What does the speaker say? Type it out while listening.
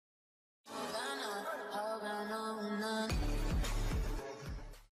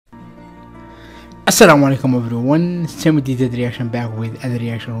Assalamu alaikum everyone, Samir did reaction back with other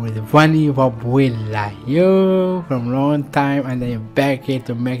reaction with Vanny Vabiola, yo, from long time, and I am back here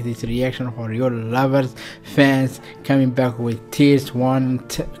to make this reaction for your lovers, fans, coming back with Tears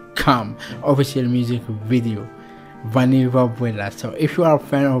Won't Come official music video, Vanny Vabiola. So if you are a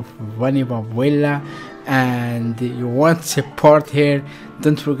fan of Vanny Vabiola and you want support here,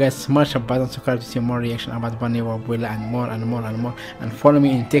 don't forget smash a button subscribe to see more reaction about Vanny Vabiola and more and more and more, and follow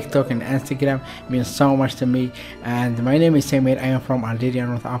me in TikTok and Instagram. It means so much to me. And my name is Samir. I am from Algeria,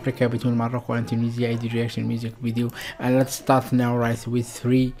 North Africa, between Morocco and Tunisia. I do reaction music video, and let's start now, right, with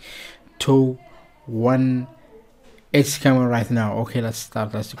 3 2 1. It's coming right now. Okay, let's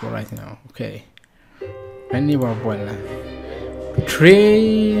start. Let's go right now. Okay, Vanny Vabiola.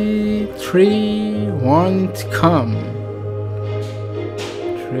 3 won't come.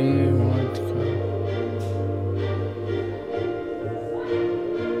 3 won't come.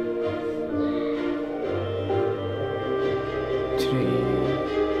 3.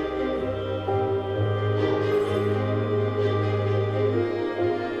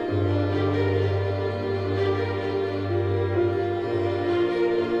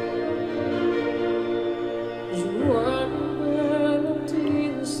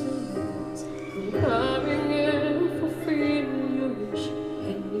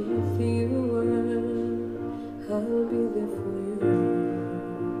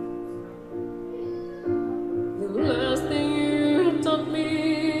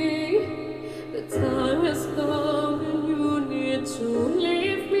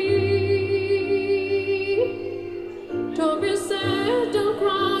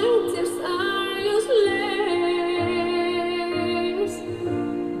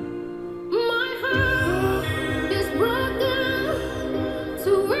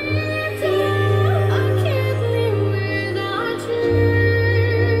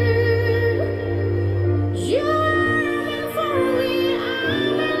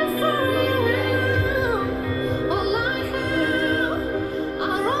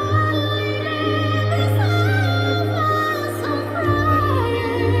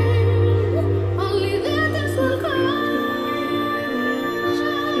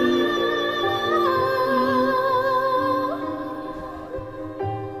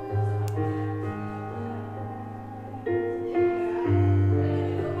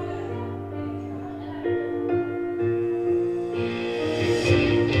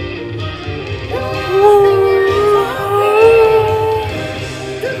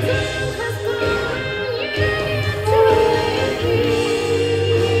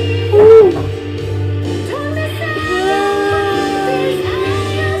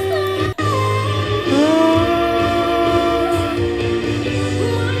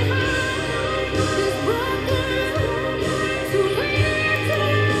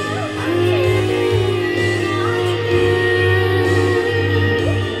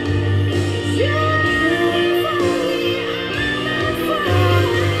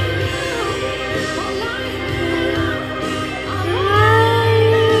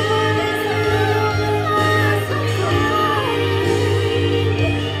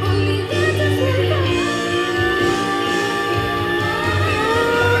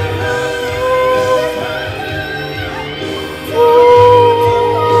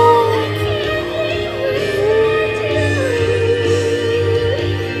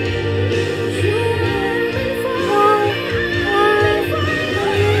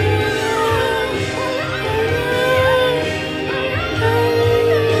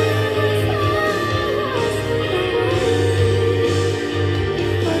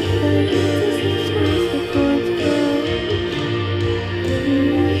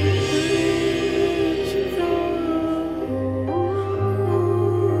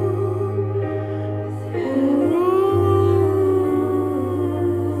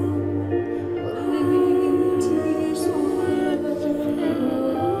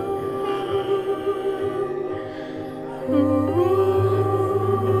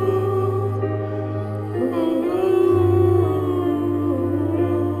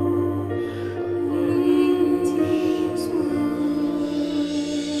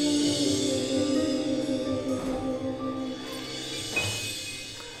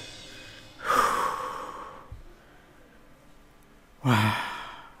 Wow.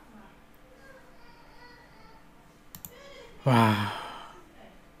 Wow.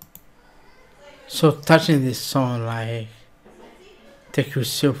 So touching this song, like, take you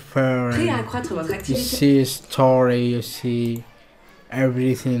so far. You see a story, you see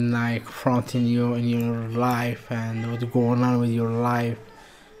everything like fronting you in your life and what's going on with your life.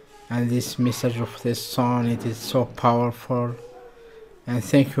 And this message of this song, it is so powerful. And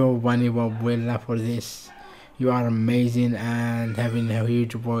thank you Vanny Vabiola for this. You are amazing and having a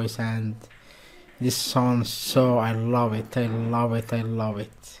huge voice, and this song, so I love it. I love it. I love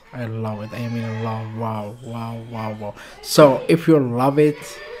it. I love it. I mean, I love. Wow, wow, wow, wow. So if you love it,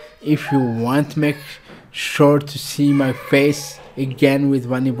 if you want, make sure to see my face again with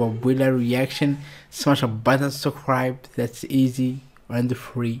Vanny Vabiola reaction. Smash a button, subscribe. That's easy and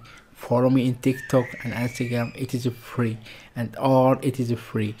free. Follow me in TikTok and Instagram. It is free, and all it is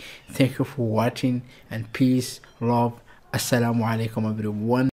free. Thank you for watching, and peace, love. Assalamu alaikum everyone.